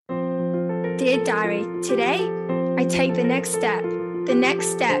Dear Diary, today I take the next step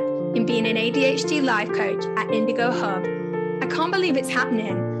in being an ADHD life coach at Indigo Hub. I can't believe it's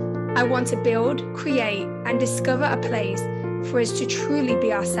happening. I want to build, create, and discover a place for us to truly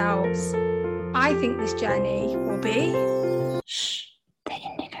be ourselves. I think this journey will be the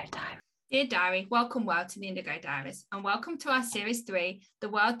Indigo Diary. Dear Diary, welcome to the Indigo Diaries, and welcome to our Series 3, The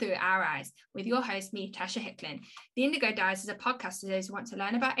World Through Our Eyes, with your host, me, Natasha Hickling. The Indigo Diaries is a podcast for those who want to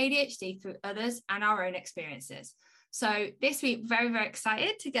learn about ADHD through others and our own experiences. So this week, very, very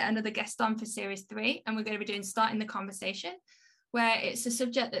excited to get another guest on for Series 3, and we're going to be doing Starting the Conversation, where it's a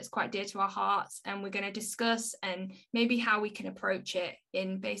subject that's quite dear to our hearts, and we're going to discuss and maybe how we can approach it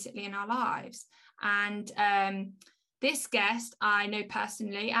in our lives. And this guest I know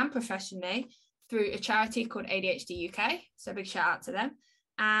personally and professionally through a charity called ADHD UK. So big shout out to them.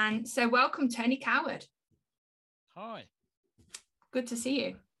 And so welcome, Tony Coward. Hi. Good to see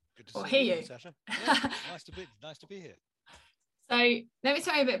you. Good to see you, Natasha. Yeah, nice to be here. So let me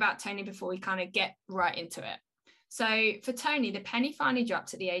tell you a bit about Tony before we kind of get right into it. So for Tony, the penny finally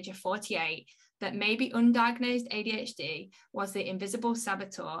dropped at the age of 48 that maybe undiagnosed ADHD was the invisible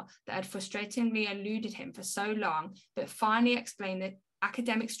saboteur that had frustratingly eluded him for so long, but finally explained the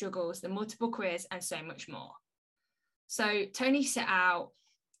academic struggles, the multiple careers, and so much more. So Tony set out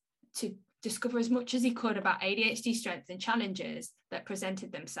to discover as much as he could about ADHD strengths and challenges that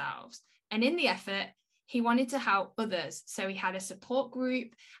presented themselves. And in the effort, he wanted to help others. So he had a support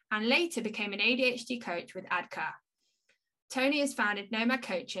group and later became an ADHD coach with ADCA. Tony has founded Nomad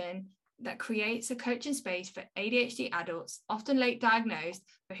Coaching, that creates a coaching space for ADHD adults, often late diagnosed,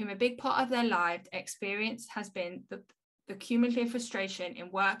 for whom a big part of their life experience has been the cumulative frustration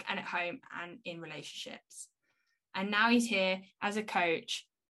in work and at home and in relationships. And now he's here as a coach,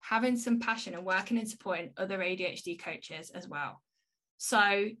 having some passion and working and supporting other ADHD coaches as well.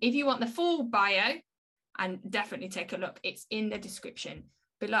 So if you want the full bio, and definitely take a look, it's in the description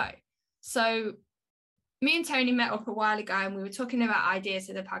below. So me and Tony met up a while ago and we were talking about ideas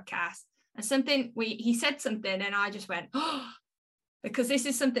for the podcast. And he said something and I just went, oh, because this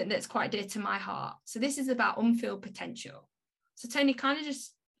is something that's quite dear to my heart. So this is about unfulfilled potential. So Tony, kind of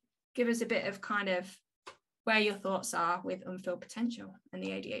just give us a bit of kind of where your thoughts are with unfulfilled potential and the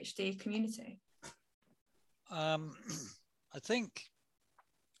ADHD community. I think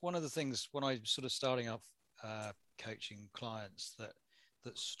one of the things when I sort of starting off coaching clients that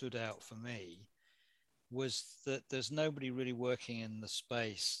stood out for me was that there's nobody really working in the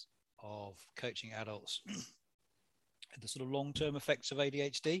space of coaching adults the sort of long-term effects of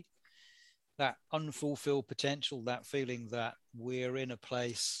ADHD, that unfulfilled potential, that feeling that we're in a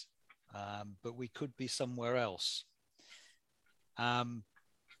place but we could be somewhere else, and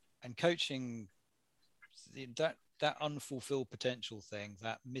coaching that unfulfilled potential thing,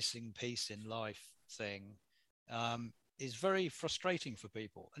 that missing piece in life thing, is very frustrating for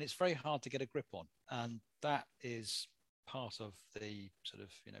people, and it's very hard to get a grip on. And that is part of the sort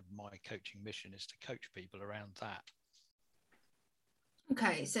of, my coaching mission, is to coach people around that.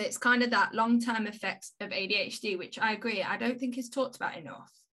 Okay, so it's kind of that long-term effects of ADHD, which I agree, I don't think is talked about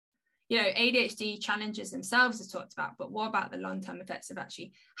enough. ADHD challenges themselves are talked about, but what about the long-term effects of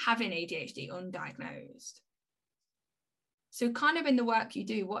actually having ADHD undiagnosed? So kind of in the work you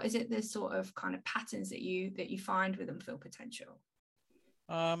do, what is it, the sort of kind of patterns that you find with unfulfilled potential?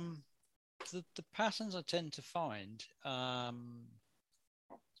 The patterns I tend to find,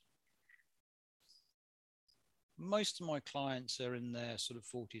 most of my clients are in their sort of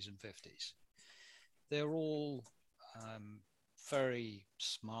 40s and 50s. They're all very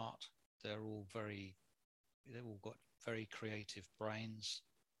smart. They've all got very creative brains.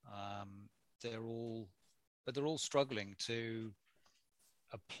 They're all struggling to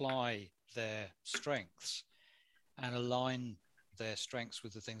apply their strengths and align their strengths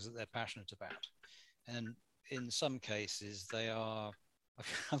with the things that they're passionate about. And in some cases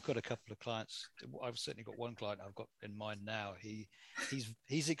I've got a couple of clients. I've certainly got one client I've got in mind now.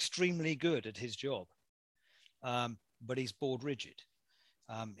 He's extremely good at his job, but he's board rigid.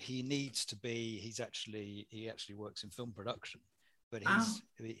 He actually works in film production, but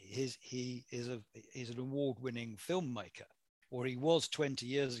he's an award-winning filmmaker, or he was 20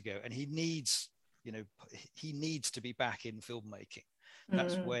 years ago, and he needs to be back in filmmaking.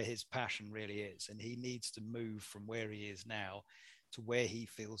 That's where his passion really is, and he needs to move from where he is now to where he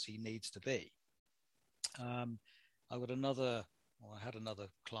feels he needs to be. I had another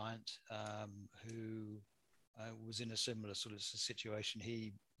client who was in a similar sort of situation.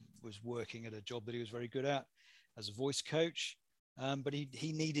 He was working at a job that he was very good at as a voice coach, but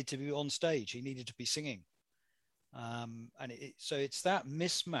he needed to be on stage. He needed to be singing. So it's that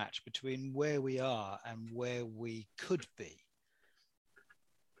mismatch between where we are and where we could be.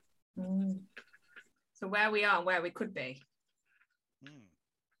 So where we are and where we could be. Mm.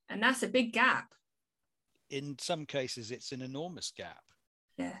 And that's a big gap. In some cases, it's an enormous gap.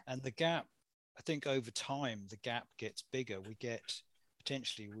 Yeah. And the gap, I think over time, the gap gets bigger. We get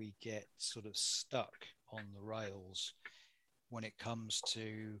sort of stuck on the rails when it comes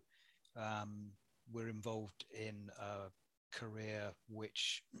to we're involved in a career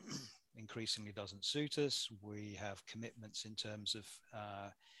which increasingly doesn't suit us. We have commitments in terms of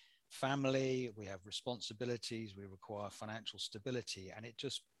family, we have responsibilities, we require financial stability, and it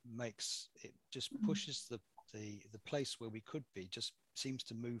just pushes the place where we could be, just seems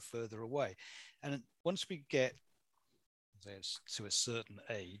to move further away. And once we get to a certain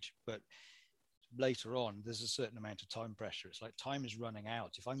age, but later on, there's a certain amount of time pressure. It's like time is running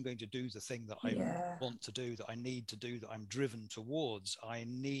out. If I'm going to do the thing that I want to do, that I need to do, that I'm driven towards, I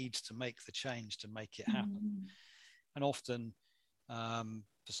need to make the change to make it happen. And often,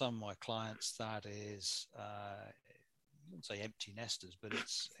 for some of my clients, that is, I wouldn't say empty nesters, but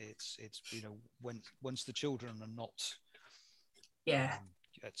it's once the children are not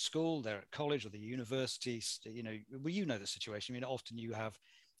at school, they're at college or the university, the situation. I mean, often you have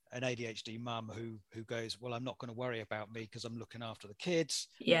an ADHD mum who goes, well, I'm not going to worry about me because I'm looking after the kids.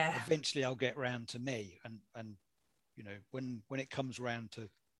 Eventually I'll get round to me. And when it comes round to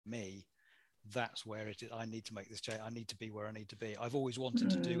me, that's where it is. I need to make this change. I need to be where I need to be. I've always wanted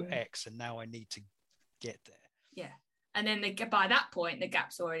to do X, and now I need to get there. Yeah. And then by that point, the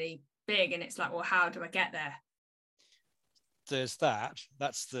gap's already big, and it's like, well, how do I get there? There's that.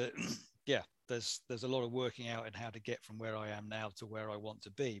 That's the, there's a lot of working out in how to get from where I am now to where I want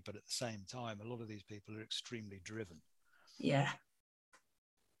to be. But at the same time, a lot of these people are extremely driven. Yeah.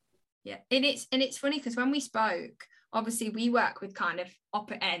 Yeah. And it's funny because when we spoke, obviously we work with kind of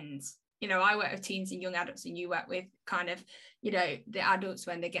upper ends. I work with teens and young adults, and you work with kind of, the adults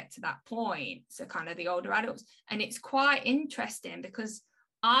when they get to that point. So kind of the older adults. And it's quite interesting because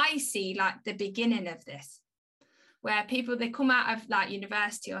I see like the beginning of this, where people, they come out of like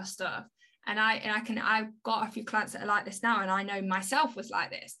university or stuff. And I've got a few clients that are like this now. And I know myself was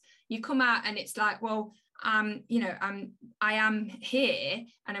like this. You come out and it's like, well, I am here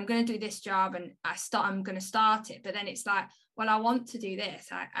and I'm going to do this job and I'm going to start it. But then it's like, well, I want to do this.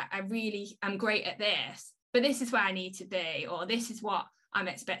 I really am great at this, but this is where I need to be, or this is what I'm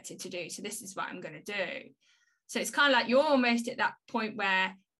expected to do. So this is what I'm going to do. So it's kind of like you're almost at that point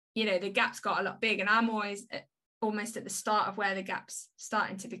where, the gap's got a lot big, and I'm always almost at the start of where the gap's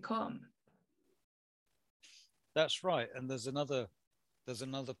starting to become. That's right. And there's another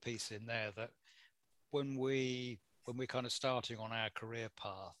piece in there that when we're kind of starting on our career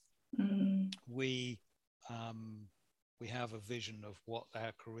path, we have a vision of what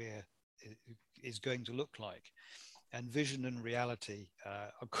our career is going to look like, and vision and reality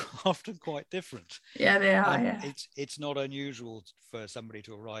are often quite different. Yeah, they are. It's not unusual for somebody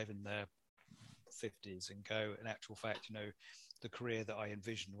to arrive in their 50s and go, in actual fact, the career that I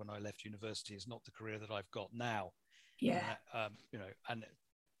envisioned when I left university is not the career that I've got now. And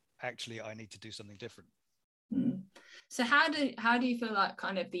actually I need to do something different. So how do you feel like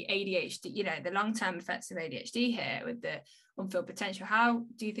kind of the ADHD, the long-term effects of ADHD here with the unfilled potential, how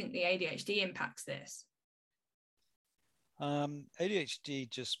do you think the ADHD impacts this? ADHD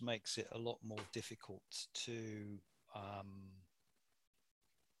just makes it a lot more difficult to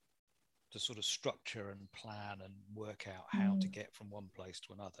sort of structure and plan and work out how to get from one place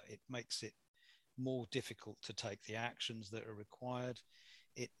to another. It makes it more difficult to take the actions that are required.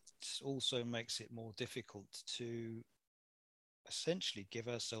 It also makes it more difficult to essentially give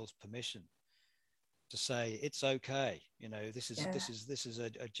ourselves permission to say it's okay. This is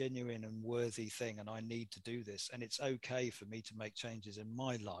a genuine and worthy thing, and I need to do this, and it's okay for me to make changes in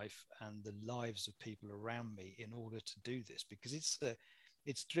my life and the lives of people around me in order to do this, because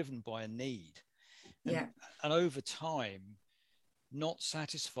it's driven by a need. And over time, not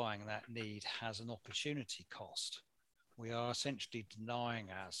satisfying that need has an opportunity cost. We are essentially denying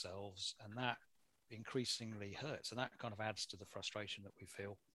ourselves, and that increasingly hurts, and that kind of adds to the frustration that we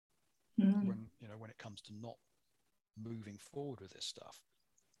feel when it comes to not moving forward with this stuff.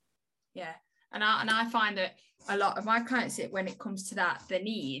 And I find that a lot of my clients, when it comes to that, the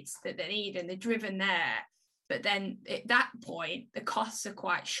needs that they need and they're driven there, but then at that point the costs are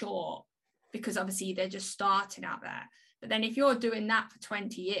quite short because obviously they're just starting out there. But then if you're doing that for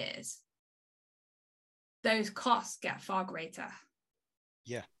 20 years, those costs get far greater.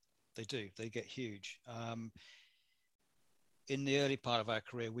 Yeah, they do. They get huge. in the early part of our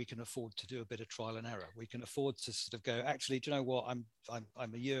career, we can afford to do a bit of trial and error. We can afford to sort of go, actually, do you know what? I'm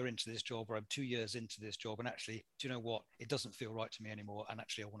a year into this job, or I'm 2 years into this job, and actually, do you know what? It doesn't feel right to me anymore, and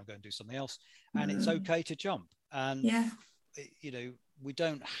actually, I want to go and do something else. And it's okay to jump. And Yeah. you know, we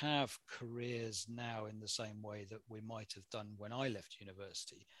don't have careers now in the same way that we might have done when I left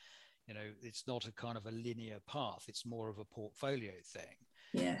university. You know, it's not a kind of a linear path. It's more of a portfolio thing.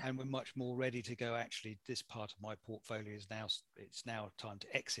 Yeah. And we're much more ready to go, actually, this part of my portfolio is now, it's now time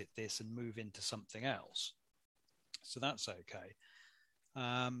to exit this and move into something else. So that's okay.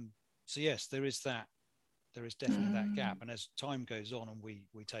 So yes, there is that. There is definitely that gap. And as time goes on and we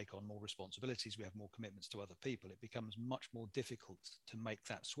take on more responsibilities, we have more commitments to other people, it becomes much more difficult to make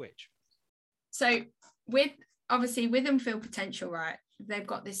that switch. So with unfilled potential, right? They've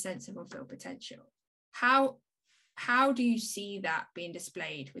got this sense of unfilled potential. How do you see that being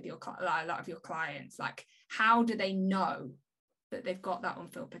displayed with a lot of your clients? Like, how do they know that they've got that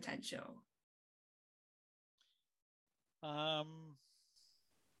unfilled potential?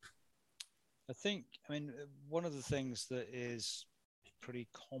 I think, I mean, one of the things that is pretty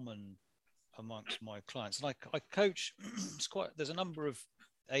common amongst my clients, and I coach, there's a number of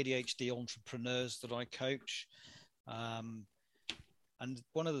ADHD entrepreneurs that I coach. And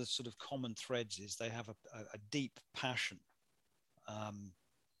one of the sort of common threads is they have a deep passion. And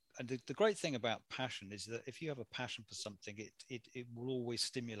the great thing about passion is that if you have a passion for something, it will always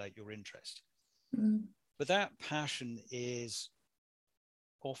stimulate your interest. But that passion is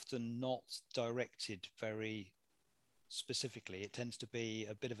often not directed very specifically. It tends to be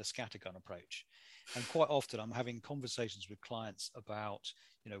a bit of a scattergun approach. And quite often I'm having conversations with clients about,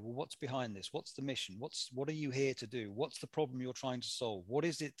 you know, well, what's behind this? What's the mission? What are you here to do? What's the problem you're trying to solve? What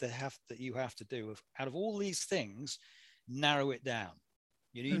is it that you have to do? Out of all these things, narrow it down.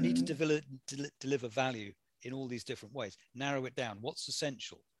 You know, you need to deliver value in all these different ways. Narrow it down. What's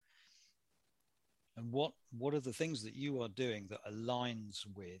essential? And what are the things that you are doing that aligns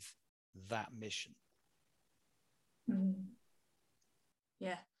with that mission?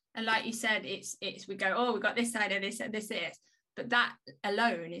 Yeah. And like you said, it's we go, oh, we've got this side of this and this, but that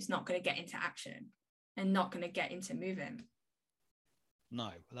alone is not going to get into action and not going to get into moving.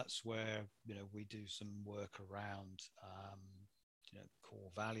 No, that's where, you know, we do some work around, you know,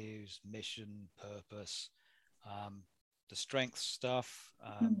 core values, mission, purpose, the strength stuff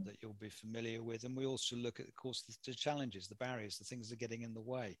that you'll be familiar with. And we also look at, of course, the challenges, the barriers, the things that are getting in the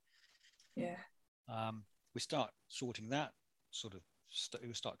way. Yeah. We start sorting that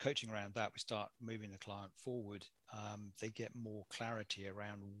we start coaching around that. We start moving the client forward. They get more clarity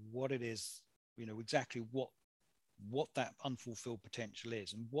around what it is, you know, exactly what that unfulfilled potential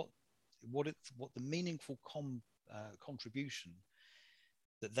is, and what the meaningful contribution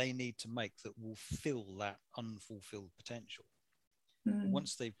that they need to make that will fill that unfulfilled potential.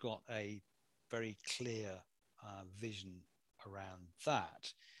 Once they've got a very clear vision around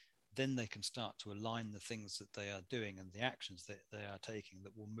that, then they can start to align the things that they are doing and the actions that they are taking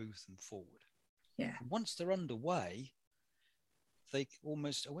that will move them forward. Yeah. Once they're underway, they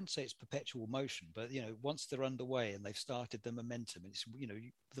almost, I wouldn't say it's perpetual motion, but, you know, once they're underway and they've started the momentum, it's, you know,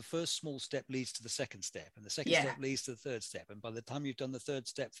 the first small step leads to the second step, and the second step leads to the third step. And by the time you've done the third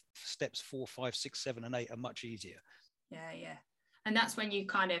step, steps 4, 5, 6, 7, and 8 are much easier. Yeah. Yeah. And that's when you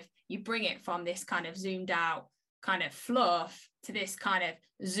bring it from this kind of zoomed out kind of fluff to this kind of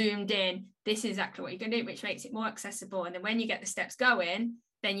zoomed in, this is exactly what you're going to do, which makes it more accessible. And then when you get the steps going,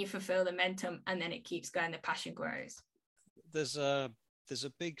 then you fulfill the momentum, and then it keeps going, the passion grows. There's a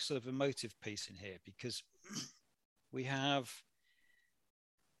big sort of emotive piece in here, because we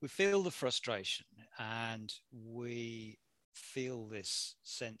feel the frustration, and we feel this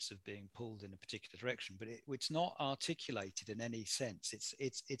sense of being pulled in a particular direction, but it's not articulated in any sense.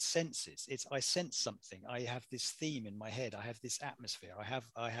 It's senses. I sense something. I have this theme in my head. I have this atmosphere. I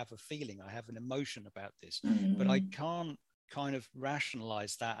have a feeling. I have an emotion about this, but I can't kind of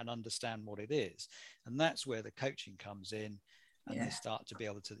rationalize that and understand what it is. And that's where the coaching comes in. And they start to be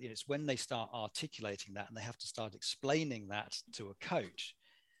able to, you know, it's when they start articulating that, and they have to start explaining that to a coach.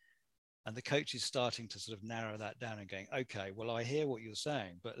 And the coach is starting to sort of narrow that down and going, okay, well, I hear what you're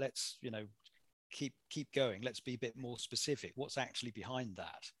saying, but let's, you know, keep going. Let's be a bit more specific. What's actually behind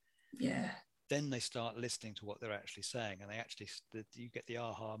that? Yeah. Then they start listening to what they're actually saying, and you get the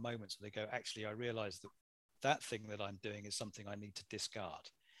aha moments. And they go, actually, I realize that thing that I'm doing is something I need to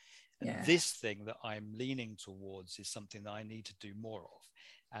discard. And this thing that I'm leaning towards is something that I need to do more of.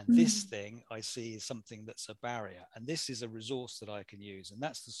 And this thing I see is something that's a barrier. And this is a resource that I can use. And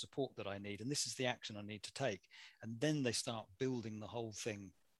that's the support that I need. And this is the action I need to take. And then they start building the whole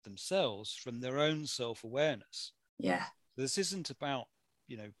thing themselves from their own self-awareness. Yeah. This isn't about,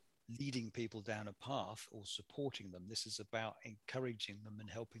 leading people down a path or supporting them. This is about encouraging them and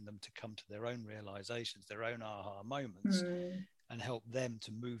helping them to come to their own realizations, their own aha moments, and help them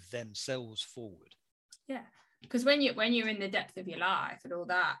to move themselves forward. Yeah, because when you're in the depth of your life and all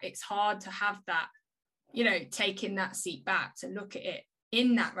that, it's hard to have that, taking that seat back to look at it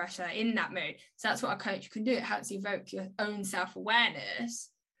in that rush, in that mood. So that's what a coach can do. It helps evoke your own self-awareness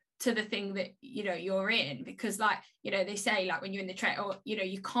to the thing that you're in, because they say, like, when you're in the train, or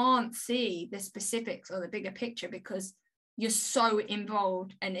you can't see the specifics or the bigger picture because you're so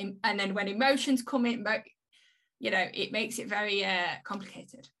involved, and then when emotions come in, it makes it very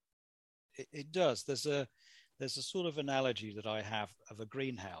complicated. It does. There's a sort of analogy that I have of a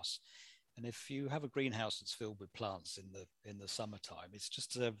greenhouse, and if you have a greenhouse that's filled with plants in the summertime, it's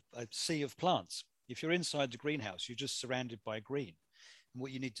just a sea of plants. If you're inside the greenhouse, you're just surrounded by green. And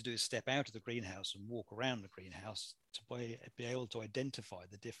what you need to do is step out of the greenhouse and walk around the greenhouse to be able to identify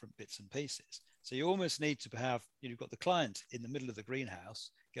the different bits and pieces. So you almost need to have, you've got the client in the middle of the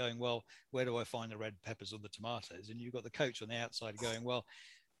greenhouse going, well, where do I find the red peppers or the tomatoes? And you've got the coach on the outside going, well,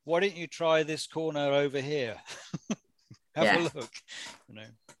 why don't you try this corner over here? Have a look.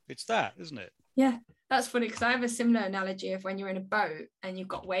 It's that, isn't it? Yeah, that's funny, because I have a similar analogy of when you're in a boat and you've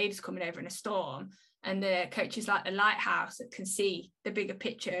got waves coming over in a storm, and the coach is like the lighthouse that can see the bigger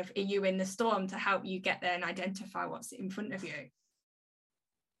picture of you in the storm to help you get there and identify what's in front of you.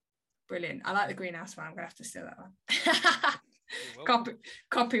 Brilliant. I like the greenhouse one. I'm gonna have to steal that one.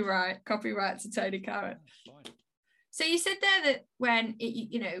 Copyright to Tony Carrot. So you said there that when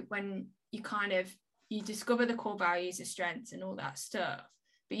you discover the core values, the strengths and all that stuff,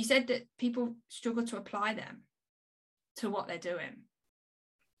 but you said that people struggle to apply them to what they're doing.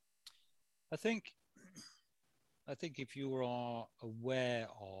 I think if you are aware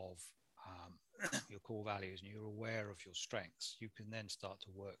of your core values and you're aware of your strengths, you can then start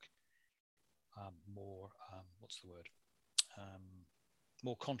to work more,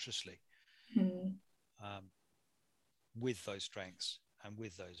 more consciously with those strengths and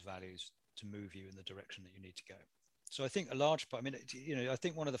with those values to move you in the direction that you need to go. So I think a large part, I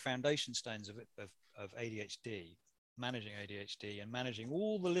think one of the foundation stones of ADHD, managing ADHD and managing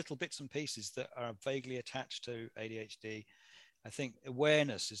all the little bits and pieces that are vaguely attached to ADHD, I think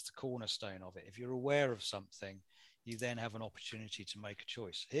awareness is the cornerstone of it. If you're aware of something, you then have an opportunity to make a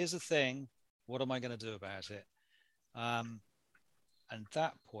choice. Here's the thing, what am I going to do about it? And at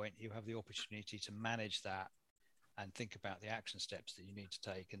that point, you have the opportunity to manage that and think about the action steps that you need to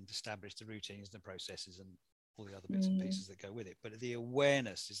take and establish the routines and the processes and all the other bits and pieces that go with it. But the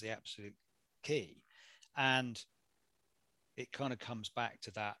awareness is the absolute key. And it kind of comes back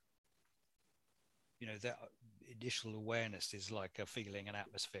to that, that initial awareness is like a feeling and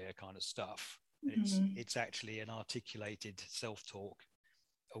atmosphere kind of stuff. It's actually an articulated self-talk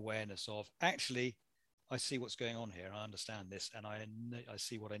awareness of, actually, I see what's going on here. I understand this, and I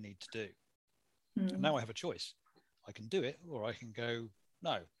see what I need to do. And now I have a choice. I can do it, or I can go,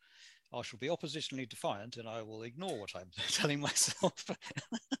 no, I shall be oppositionally defiant and I will ignore what I'm telling myself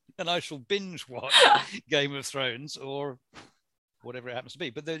and I shall binge watch Game of Thrones or whatever it happens to be.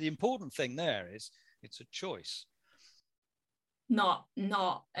 But the important thing there is it's a choice. Not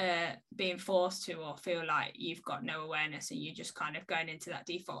being forced to, or feel like you've got no awareness and you're just kind of going into that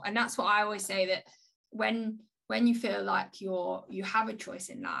default. And that's what I always say, that when you feel like you have a choice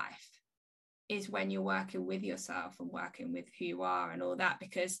in life is when you're working with yourself and working with who you are and all that,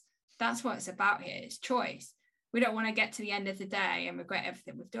 because that's what it's about here. It's choice. We don't want to get to the end of the day and regret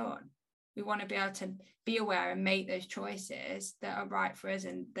everything we've done. We want to be able to be aware and make those choices that are right for us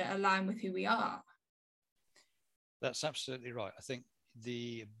and that align with who we are. That's absolutely right. I think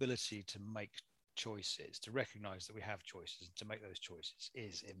the ability to make choices, to recognize that we have choices, and to make those choices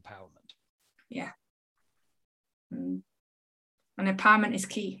is empowerment. Yeah. And empowerment is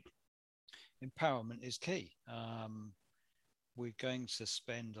key. Empowerment is key. We're going to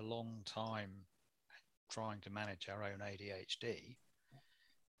spend a long time trying to manage our own ADHD.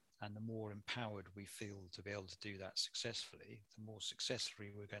 And the more empowered we feel to be able to do that successfully, the more successfully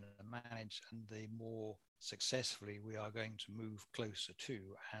we're going to manage, and the more successfully we are going to move closer to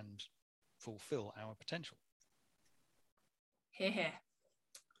and fulfill our potential. Hear, hear.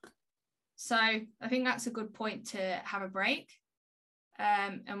 So I think that's a good point to have a break.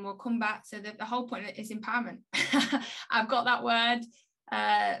 And we'll come back. So the whole point is empowerment. I've got that word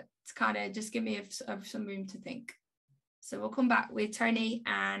to kind of just give me some room to think. So we'll come back with Tony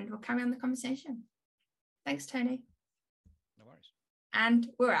and we'll carry on the conversation. Thanks, Tony. No worries. And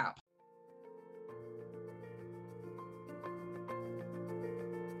we're out.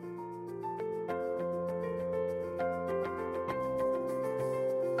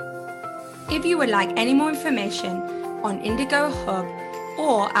 If you would like any more information on Indigo Hub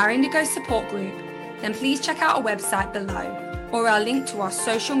or our Indigo support group, then please check out our website below or our link to our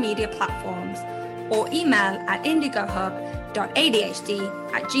social media platforms, or email at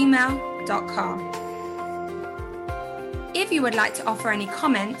indigohub.adhd@gmail.com. If you would like to offer any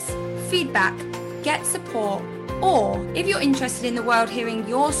comments, feedback, get support, or if you're interested in the world hearing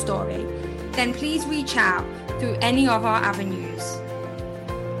your story, then please reach out through any of our avenues.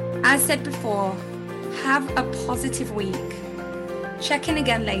 As said before, have a positive week. Check in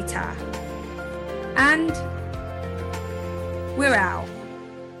again later. And we're out.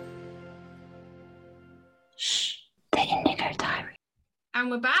 Shh, the Indigo Diary. And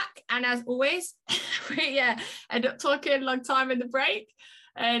we're back. And as always, we end up talking a long time in the break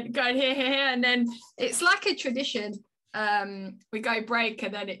and going here. And then it's like a tradition. We go break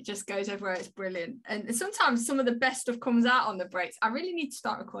and then it just goes everywhere. It's brilliant. And sometimes some of the best stuff comes out on the breaks. I really need to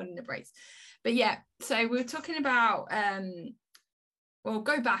start recording the breaks. But yeah, so we were talking about well,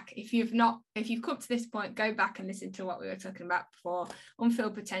 go back if you've come to this point, go back and listen to what we were talking about before: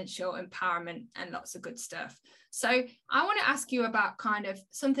 unfilled potential, empowerment, and lots of good stuff. So I want to ask you about kind of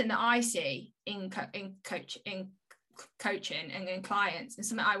something that I see in coaching and in clients, and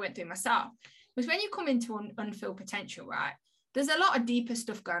something I went through myself, was when you come into unfilled potential, right? There's a lot of deeper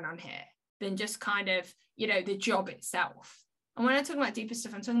stuff going on here than just kind of, the job itself. And when I talk about deeper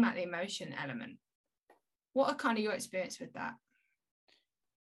stuff, I'm talking about the emotion element. What are kind of your experience with that?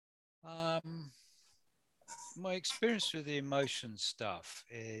 My experience with the emotion stuff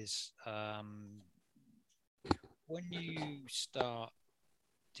is when you start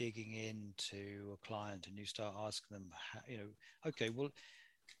digging into a client and you start asking them, okay, well,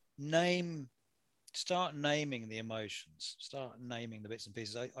 start naming the emotions, start naming the bits and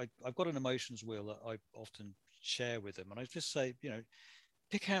pieces. I've got an emotions wheel that I often share with them, and I just say,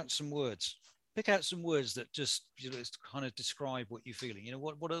 pick out some words that just kind of describe what you're feeling.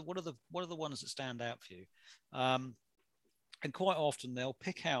 What are the ones that stand out for you? And quite often they'll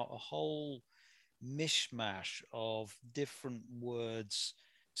pick out a whole mishmash of different words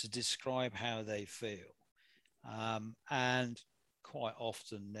to describe how they feel, and quite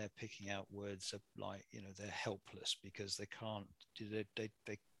often they're picking out words like they're helpless because they can't, they're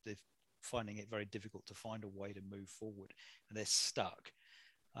finding it very difficult to find a way to move forward, and they're stuck.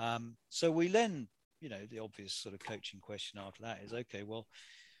 So we then, the obvious sort of coaching question after that is, okay, well,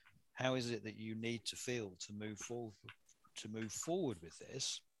 how is it that you need to feel to move forward with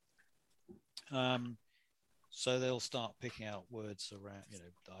this? So they'll start picking out words around,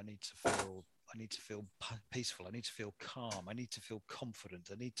 I need to feel peaceful. I need to feel calm. I need to feel confident.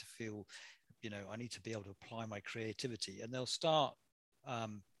 I need to feel, I need to be able to apply my creativity. And they'll start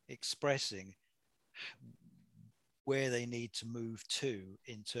expressing where they need to move to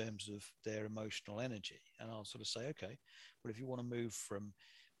in terms of their emotional energy. And I'll sort of say, okay, well, if you want to move from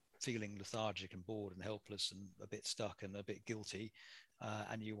feeling lethargic and bored and helpless and a bit stuck and a bit guilty,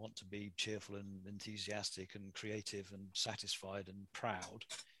 and you want to be cheerful and enthusiastic and creative and satisfied and proud,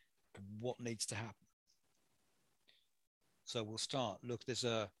 what needs to happen? So we'll start, look, there's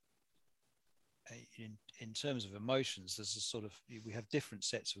in terms of emotions, there's a sort of, we have different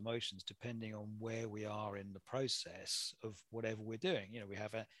sets of emotions depending on where we are in the process of whatever we're doing. We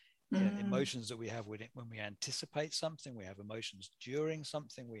have emotions that we have when we anticipate something, we have emotions during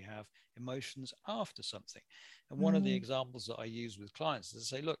something, we have emotions after something. And one of the examples that I use with clients is to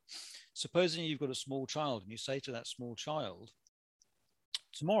say, look, supposing you've got a small child and you say to that small child,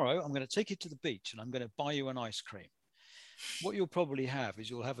 tomorrow I'm going to take you to the beach and I'm going to buy you an ice cream. What you'll probably have is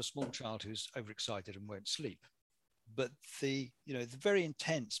you'll have a small child who's overexcited and won't sleep. But the very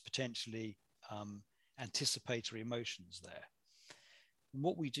intense, potentially anticipatory emotions there. And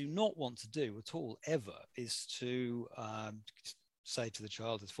what we do not want to do at all, ever, is to say to the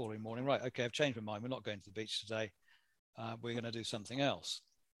child the following morning, right, okay, I've changed my mind. We're not going to the beach today. We're going to do something else.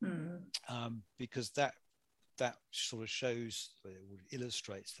 Because that sort of shows,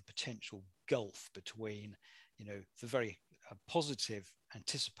 illustrates the potential gulf between, the very positive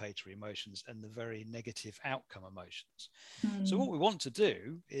anticipatory emotions and the very negative outcome emotions. So what we want to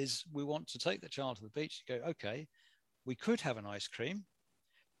do is we want to take the child to the beach and go, okay, we could have an ice cream,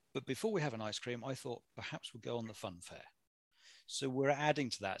 but before we have an ice cream, I thought perhaps we'll go on the fun fair. So we're adding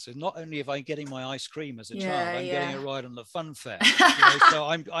to that. So not only am I getting my ice cream as a child, I'm getting a ride on the fun fair. So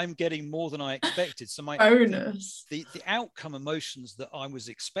I'm getting more than I expected. So my bonus, the outcome emotions that I was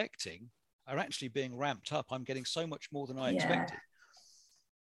expecting are actually being ramped up. I'm getting so much more than I expected.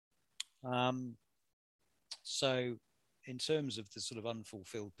 So in terms of the sort of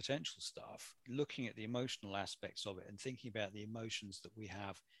unfulfilled potential stuff, looking at the emotional aspects of it and thinking about the emotions that we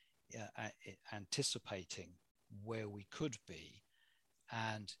have anticipating where we could be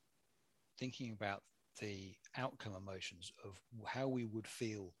and thinking about the outcome emotions of how we would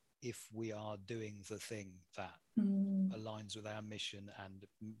feel if we are doing the thing that aligns with our mission and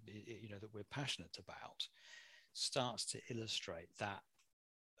that we're passionate about, starts to illustrate that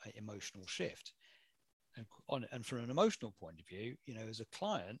emotional shift. And from an emotional point of view, as a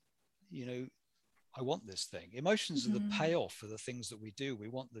client, I want this thing. Emotions are the payoff for the things that we do. We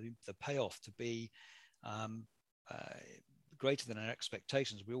want the payoff to be greater than our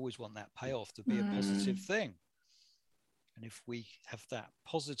expectations. We always want that payoff to be a positive thing. And if we have that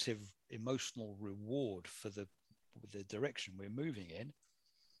positive emotional reward for the direction we're moving in,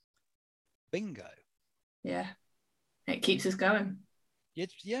 bingo. Yeah. It keeps us going.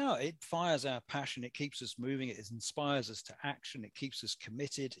 It fires our passion. It keeps us moving. It inspires us to action. It keeps us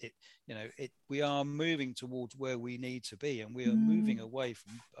committed. We are moving towards where we need to be, and we are moving away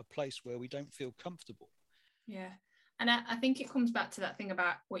from a place where we don't feel comfortable. Yeah. And I think it comes back to that thing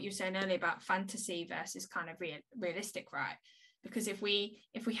about what you were saying earlier about fantasy versus kind of realistic, right? Because if we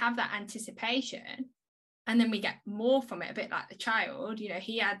have that anticipation and then we get more from it, a bit like the child,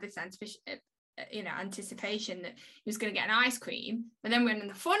 he had this anticipation that he was going to get an ice cream, but then when in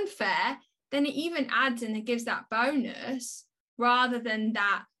the fun fair, then it even adds and it gives that bonus rather than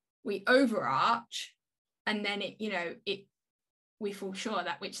that we overarch and then we fall short of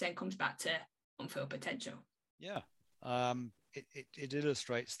that, which then comes back to unfulfilled potential. Yeah. It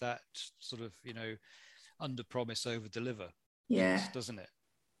illustrates that sort of under promise over deliver piece, doesn't it?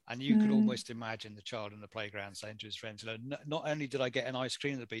 And you could almost imagine the child in the playground saying to his friends, not only did I get an ice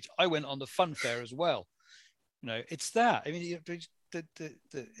cream at the beach, I went on the fun fair as well. It's that. I mean,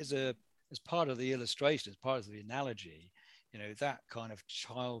 as part of the illustration, as part of the analogy, that kind of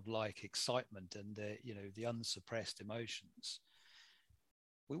childlike excitement and the unsuppressed emotions.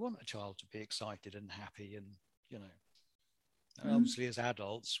 We want a child to be excited and happy, and and obviously as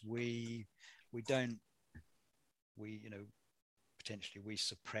adults potentially we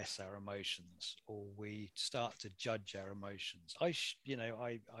suppress our emotions, or we start to judge our emotions. I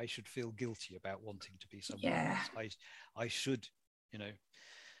should feel guilty about wanting to be someone else. I should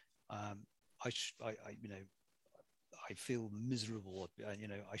I feel miserable. I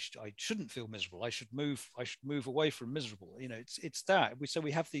shouldn't feel miserable. I should move away from miserable. It's that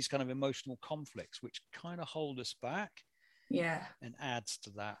we have these kind of emotional conflicts which kind of hold us back. Yeah. And adds to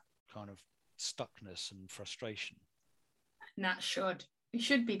that kind of stuckness and frustration. And that we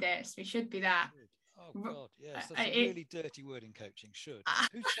should be this. We should be that. Oh God, yes, that's a really dirty word in coaching. Should.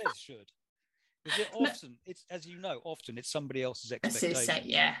 Who says should? Because often it's somebody else's expectations.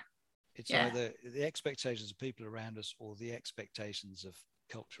 It's either the expectations of people around us or the expectations of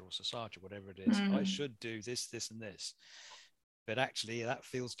culture or society, whatever it is. I should do this, this, and this. But actually, that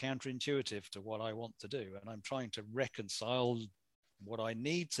feels counterintuitive to what I want to do. And I'm trying to reconcile what I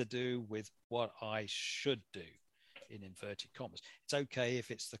need to do with what I should do, in inverted commas. It's okay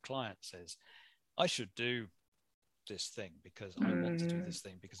if it's the client says, I should do this thing because I want to do this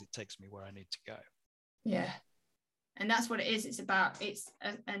thing because it takes me where I need to go. Yeah. And that's what it is. It's about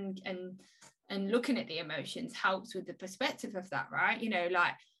and looking at the emotions helps with the perspective of that, right?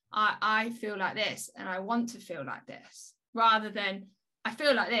 Like I feel like this and I want to feel like this, rather than I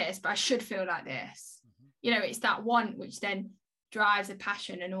feel like this, but I should feel like this. It's that one which then drives a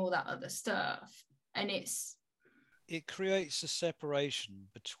passion and all that other stuff. And it creates a separation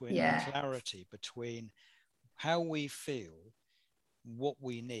between clarity between how we feel, what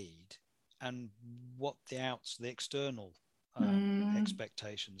we need, and what the external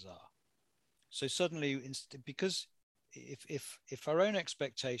expectations are. So suddenly, because if our own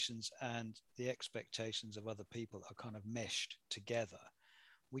expectations and the expectations of other people are kind of meshed together,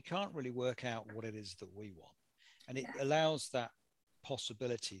 we can't really work out what it is that we want. And it allows that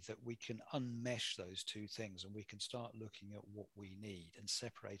possibility that we can unmesh those two things and we can start looking at what we need and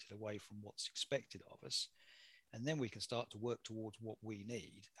separate it away from what's expected of us. And then we can start to work towards what we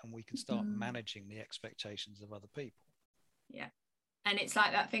need, and we can start managing the expectations of other people. Yeah. And it's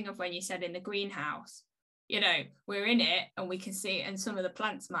like that thing of when you said in the greenhouse, we're in it and we can see it, and some of the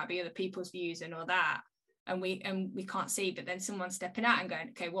plants might be other people's views and all that. And we can't see, but then someone's stepping out and going,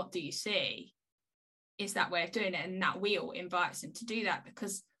 okay, what do you see? Is that way of doing it. And that wheel invites them to do that,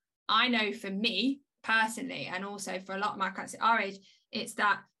 because I know for me personally, and also for a lot of my clients at our age, it's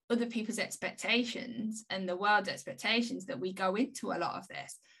that other people's expectations and the world's expectations that we go into a lot of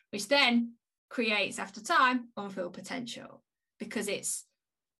this, which then creates after time unfulfilled potential, because it's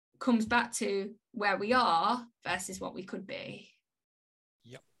comes back to where we are versus what we could be.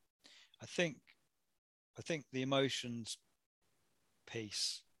 Yep. I think the emotions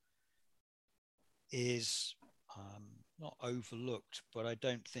piece is not overlooked, but I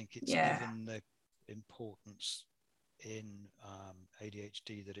don't think it's Yeah, given the importance in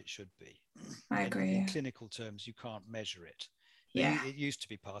ADHD that it should be. I In agree. clinical terms, you can't measure it. Yeah, It used to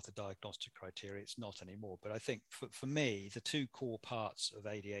be part of diagnostic criteria. It's not anymore. But I think for me, the two core parts of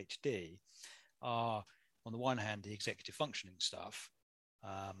ADHD are, on the one hand, the executive functioning stuff,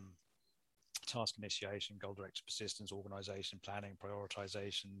 task initiation, goal-directed persistence, organization, planning,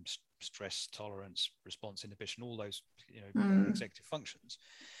 prioritization, stress tolerance, response inhibition, all those executive functions.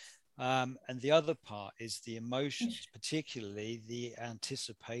 And the other part is the emotions, particularly the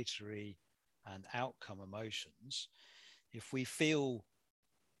anticipatory and outcome emotions. If we feel,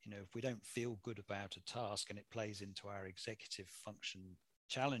 if we don't feel good about a task and it plays into our executive function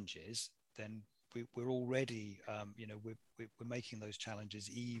challenges, then we're already, we're making those challenges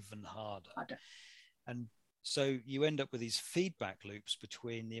even harder. And so you end up with these feedback loops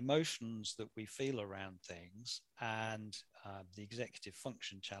between the emotions that we feel around things and the executive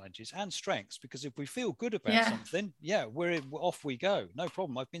function challenges and strengths. Because if we feel good about something, we're off we go. No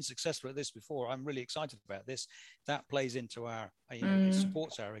problem. I've been successful at this before. I'm really excited about this. That plays into our, it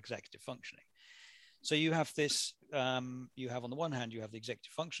supports our executive functioning. So you have this, you have on the one hand, you have the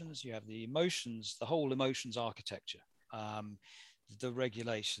executive functions, you have the emotions, the whole emotions architecture. The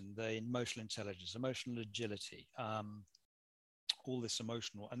regulation, the emotional intelligence, emotional agility, all this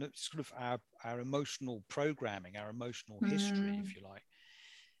emotional, and it's sort of our emotional programming, our emotional history, if you like.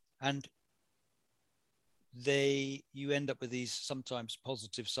 And you end up with these sometimes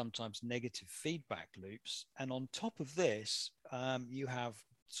positive, sometimes negative feedback loops. And on top of this, you have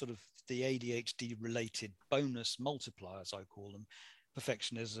sort of the ADHD related bonus multipliers, I call them: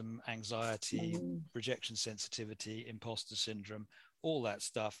 perfectionism, anxiety, rejection sensitivity, imposter syndrome, all that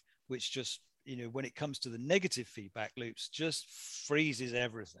stuff, which just, when it comes to the negative feedback loops, just freezes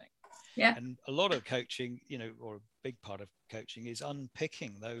everything. Yeah. And a lot of coaching, or a big part of coaching, is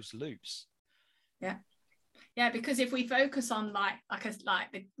unpicking those loops. Yeah. Yeah, because if we focus on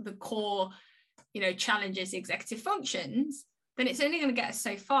the core, challenges, executive functions, then it's only going to get us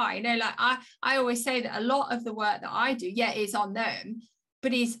so far. I always say that a lot of the work that I do, is on them,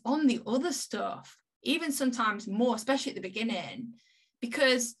 but is on the other stuff, even sometimes more, especially at the beginning,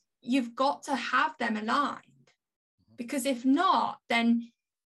 because you've got to have them aligned. Because if not, then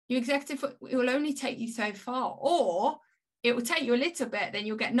your executive, it will only take you so far, or it will take you a little bit, then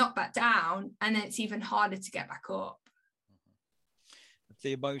you'll get knocked back down, and then it's even harder to get back up.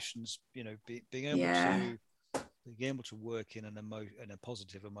 The emotions, being able to work in in a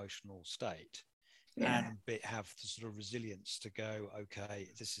positive emotional state, and have the sort of resilience to go, okay,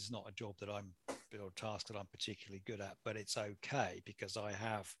 this is not a job that or a task that I'm particularly good at, but it's okay because I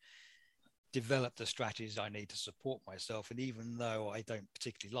have developed the strategies I need to support myself. And even though I don't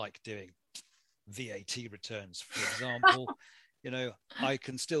particularly like doing VAT returns, for example, I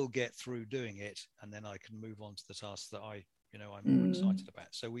can still get through doing it, and then I can move on to the tasks that I'm more excited about.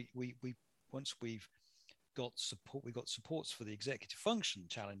 So we once we've got support, we've got supports for the executive function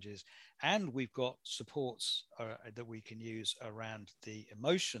challenges, and we've got supports that we can use around the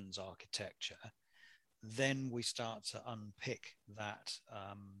emotions architecture, then we start to unpick that,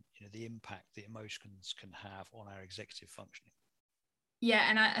 the impact the emotions can have on our executive functioning. Yeah,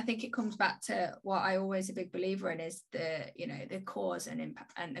 and I think it comes back to what I always a big believer in is the cause and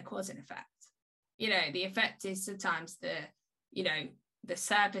impact, and the cause and effect. The effect is sometimes the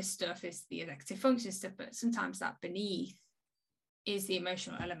service stuff is the executive function stuff, but sometimes that beneath is the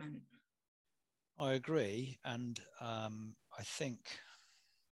emotional element. I agree. And I think,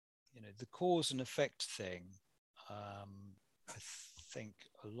 the cause and effect thing, I think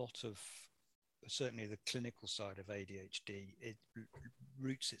a lot of, certainly the clinical side of ADHD, it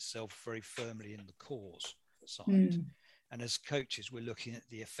roots itself very firmly in the cause side. And as coaches, we're looking at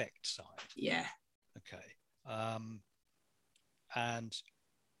the effect side. Yeah. Okay. And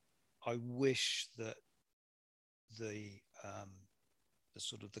I wish that the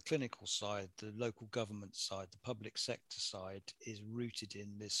sort of the clinical side, the local government side, the public sector side is rooted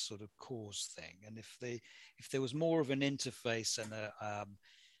in this sort of cause thing. And if there was more of an interface and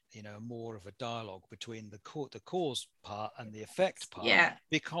more of a dialogue between the cause part and the effect part,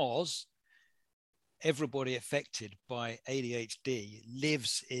 because everybody affected by ADHD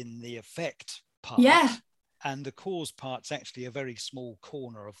lives in the effect part, and the cause part's actually a very small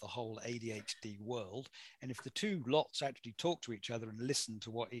corner of the whole ADHD world. And if the two lots actually talk to each other and listen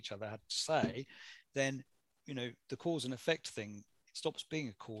to what each other had to say, then the cause and effect thing, it stops being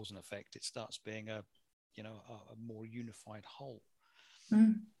a cause and effect. It starts being a more unified whole.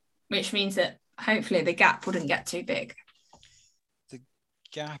 Which means that hopefully the gap wouldn't get too big.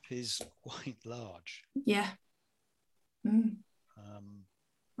 gap is quite large. Yeah.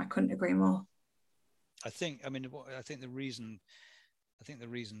 I couldn't agree more. I think the reason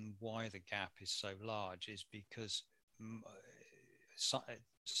why the gap is so large is because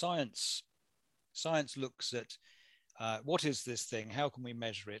science looks at what is this thing? How can we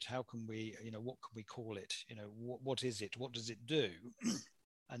measure it? How can we, what can we call it? What is it? What does it do?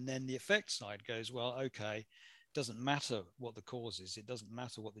 And then the effect side goes, well, okay, it doesn't matter what the cause is. It doesn't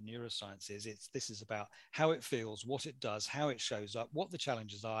matter what the neuroscience is. This is about how it feels, what it does, how it shows up, what the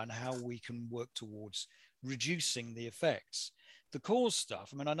challenges are, and how we can work towards reducing the effects. The cause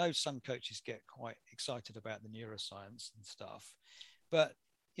stuff, I know some coaches get quite excited about the neuroscience and stuff, but,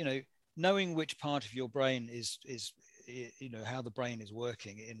 knowing which part of your brain is how the brain is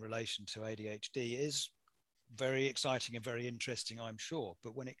working in relation to ADHD is very exciting and very interesting, I'm sure.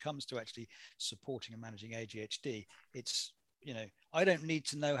 But when it comes to actually supporting and managing ADHD, it's, I don't need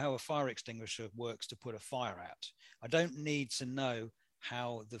to know how a fire extinguisher works to put a fire out. I don't need to know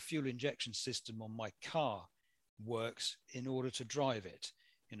how the fuel injection system on my car works in order to drive it,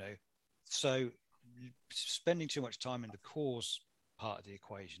 So spending too much time in the cause part of the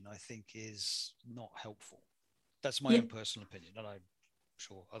equation, I think, is not helpful. That's my own personal opinion, and I'm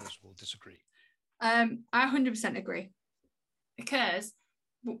sure others will disagree. I 100% agree, because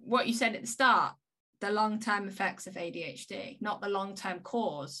what you said at the start, the long-term effects of ADHD, not the long-term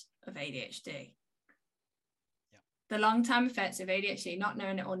cause of ADHD. Yeah. The long-term effects of ADHD, not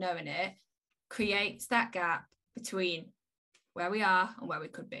knowing it or knowing it, creates that gap between where we are and where we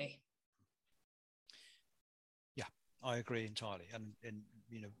could be. Yeah, I agree entirely. And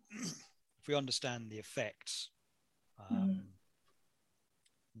if we understand the effects,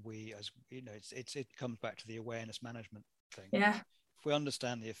 it comes back to the awareness management thing. Yeah. If we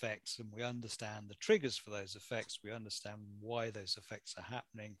understand the effects and we understand the triggers for those effects, we understand why those effects are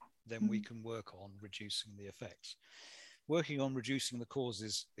happening, then we can work on reducing the effects. Working on reducing the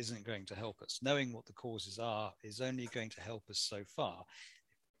causes isn't going to help us. Knowing what the causes are is only going to help us so far.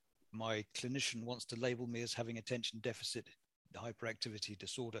 My clinician wants to label me as having attention deficit hyperactivity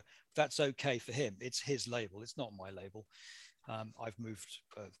disorder. That's okay for him. It's his label. It's not my label. I've moved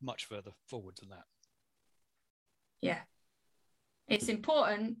much further forward than that. Yeah. It's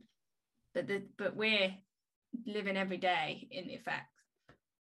important but we're living every day in the effect.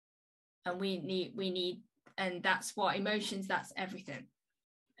 And we need, and that's what emotions, that's everything.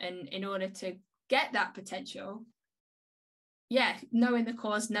 And in order to get that potential, knowing the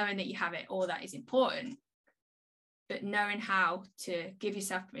cause, knowing that you have it, all that is important. But knowing how to give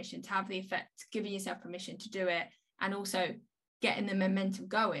yourself permission to have the effect, giving yourself permission to do it, and also getting the momentum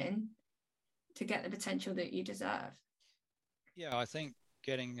going to get the potential that you deserve. Yeah, I think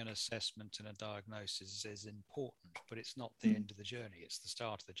getting an assessment and a diagnosis is important, but it's not the end of the journey. It's the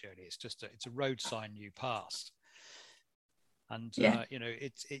start of the journey. It's just it's a road sign you passed. And,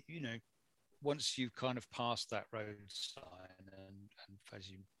 once you've kind of passed that road sign, and as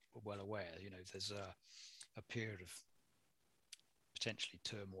you were well aware, there's a period of potentially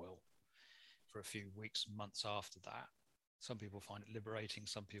turmoil for a few weeks and months after that. Some people find it liberating.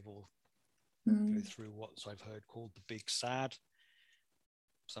 Some people go through what I've heard called the big sad.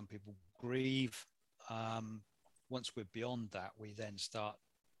 Some people grieve. Once we're beyond that, we then start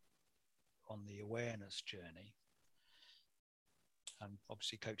on the awareness journey. And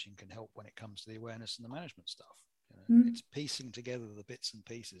obviously coaching can help when it comes to the awareness and the management stuff. It's piecing together the bits and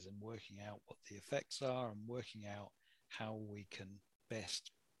pieces and working out what the effects are and working out how we can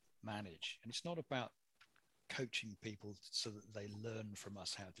best manage. And it's not about coaching people so that they learn from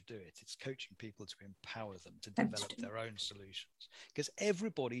us how to do it. It's coaching people to empower them to develop their own solutions, because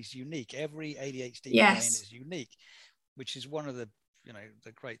everybody's unique. Every ADHD brain is unique, which is one of the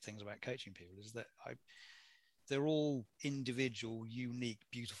the great things about coaching people, is that they're all individual, unique,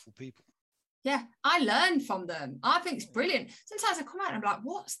 beautiful people. Yeah, I learn from them. I think it's brilliant. Sometimes I come out and I'm like,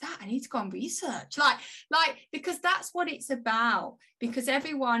 what's that? I need to go and research. Like, because that's what it's about. Because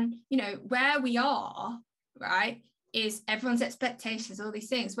everyone, where we are, right, is everyone's expectations, all these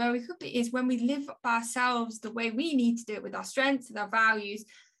things. Where we could be is when we live ourselves the way we need to do it, with our strengths and our values,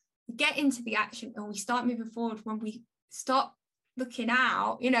 get into the action and we start moving forward. When we stop looking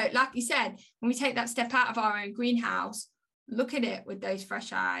out, like you said, when we take that step out of our own greenhouse, look at it with those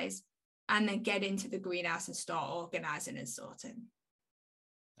fresh eyes, and then get into the greenhouse and start organising and sorting.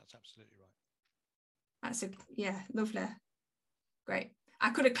 That's absolutely right. That's lovely. Great.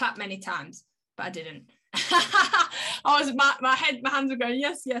 I could have clapped many times, but I didn't. My hands were going,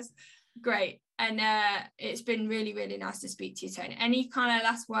 yes. Great. And it's been really, really nice to speak to you, Tony. Any kind of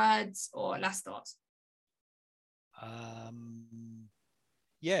last words or last thoughts?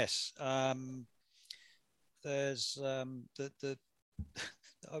 Yes. There's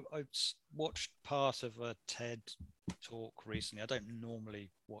I watched part of a TED talk recently. I don't normally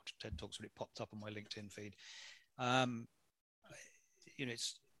watch TED talks, but it popped up on my LinkedIn feed.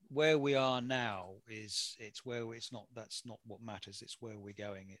 It's where we are now that's not what matters. It's where we're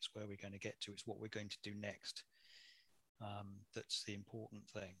going. It's where we're going to get to. It's what we're going to do next. That's the important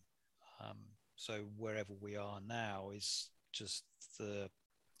thing. So wherever we are now is just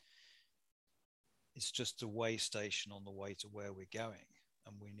it's just a way station on the way to where we're going,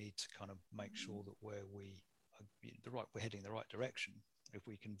 and we need to kind of make sure that we're heading in the right direction. If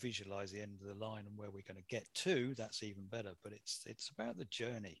we can visualize the end of the line and where we're going to get to, that's even better. But it's about the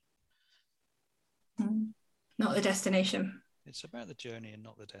journey, not the destination. It's about the journey and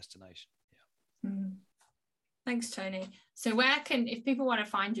not the destination. Yeah. Thanks, Tony. So if people want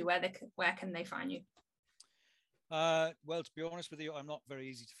to find you, where can they find you? Well, to be honest with you, I'm not very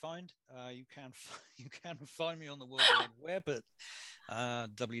easy to find. You can find me on the World Wide Web at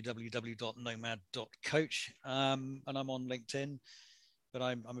www.nomad.coach, and I'm on LinkedIn. But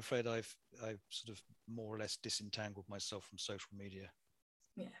I'm afraid I've sort of more or less disentangled myself from social media.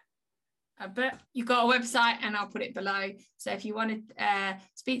 Yeah. But you've got a website, and I'll put it below. So if you want to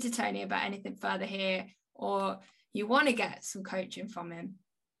speak to Tony about anything further here, or you want to get some coaching from him,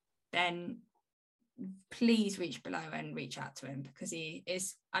 then please reach below and reach out to him, because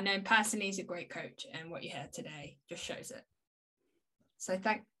I know him personally, he's a great coach, and what you heard today just shows it. So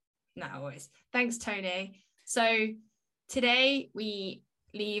thanks, Tony. So today we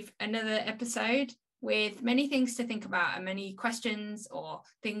leave another episode with many things to think about and many questions or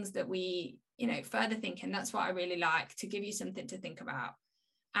things that we, further thinking. That's what I really like, to give you something to think about.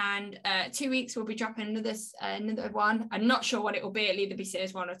 And 2 weeks we'll be dropping another one. I'm not sure what it will be. It'll either be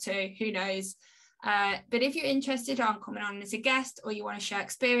series 1 or 2, who knows. But if you're interested on coming on as a guest, or you want to share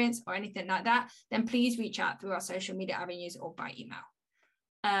experience or anything like that, then please reach out through our social media avenues or by email.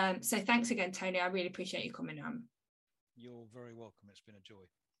 So thanks again, Tony. I really appreciate you coming on. You're very welcome. It's been a joy.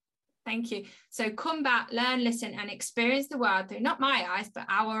 Thank you. So come back, learn, listen, and experience the world through not my eyes, but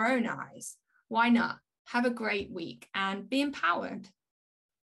our own eyes. Why not? Have a great week and be empowered.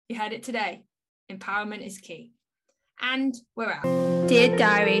 You heard it today. Empowerment is key. And we're out. Dear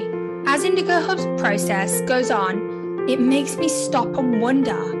Diary, as Indigo Hub's process goes on, it makes me stop and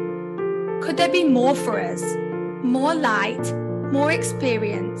wonder, could there be more for us? More light, more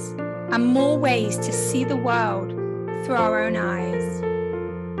experience, and more ways to see the world through our own eyes.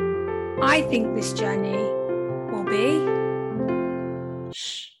 I think this journey will be...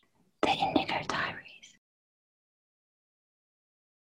 Shh, they didn't